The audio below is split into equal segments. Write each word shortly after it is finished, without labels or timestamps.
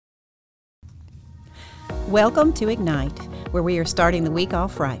Welcome to Ignite, where we are starting the week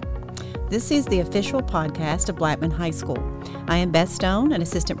off right. This is the official podcast of Blackman High School. I am Beth Stone, an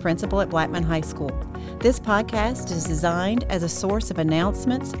assistant principal at Blackman High School. This podcast is designed as a source of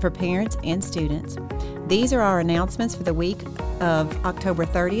announcements for parents and students. These are our announcements for the week of October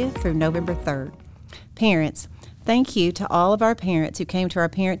 30th through November 3rd. Parents, thank you to all of our parents who came to our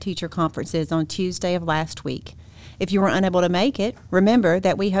parent-teacher conferences on Tuesday of last week. If you were unable to make it, remember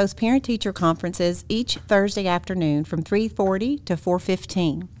that we host parent-teacher conferences each Thursday afternoon from 3:40 to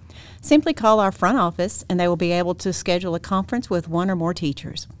 4:15. Simply call our front office and they will be able to schedule a conference with one or more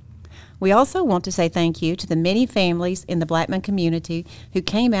teachers. We also want to say thank you to the many families in the Blackman community who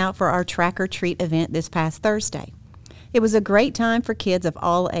came out for our Track or Treat event this past Thursday. It was a great time for kids of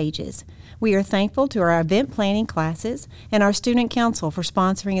all ages. We are thankful to our event planning classes and our student council for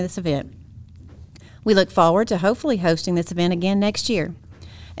sponsoring this event. We look forward to hopefully hosting this event again next year.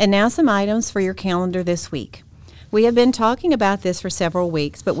 And now some items for your calendar this week. We have been talking about this for several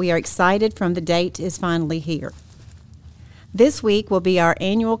weeks, but we are excited from the date is finally here. This week will be our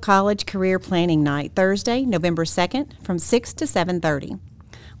annual College Career Planning Night, Thursday, November 2nd, from 6 to 7:30.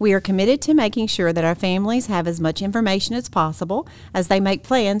 We are committed to making sure that our families have as much information as possible as they make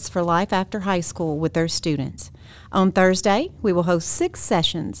plans for life after high school with their students. On Thursday, we will host 6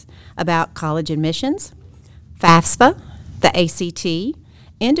 sessions about college admissions, FAFSA, the ACT,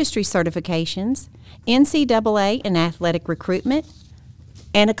 industry certifications, NCAA and athletic recruitment,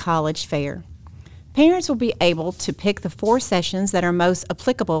 and a college fair. Parents will be able to pick the 4 sessions that are most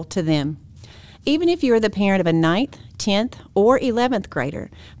applicable to them. Even if you are the parent of a 9th, 10th, or 11th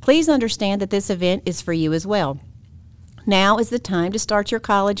grader, please understand that this event is for you as well. Now is the time to start your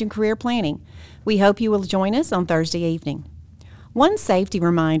college and career planning. We hope you will join us on Thursday evening. One safety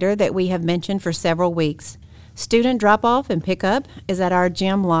reminder that we have mentioned for several weeks: student drop-off and pick-up is at our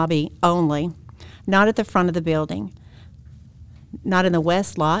gym lobby only, not at the front of the building, not in the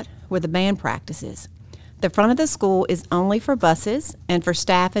west lot where the band practices. The front of the school is only for buses and for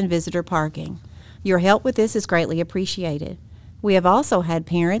staff and visitor parking. Your help with this is greatly appreciated. We have also had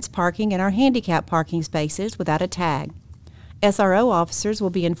parents parking in our handicap parking spaces without a tag. SRO officers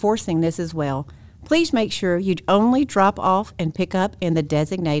will be enforcing this as well. Please make sure you only drop off and pick up in the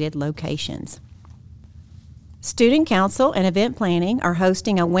designated locations. Student Council and Event Planning are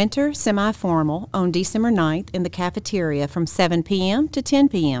hosting a winter semi-formal on December 9th in the cafeteria from 7 p.m. to 10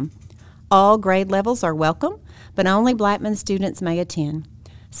 p.m. All grade levels are welcome, but only Blackman students may attend.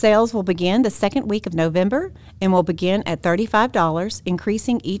 Sales will begin the second week of November and will begin at $35,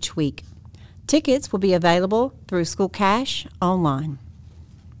 increasing each week. Tickets will be available through School Cash online.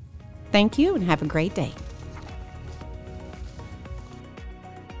 Thank you and have a great day.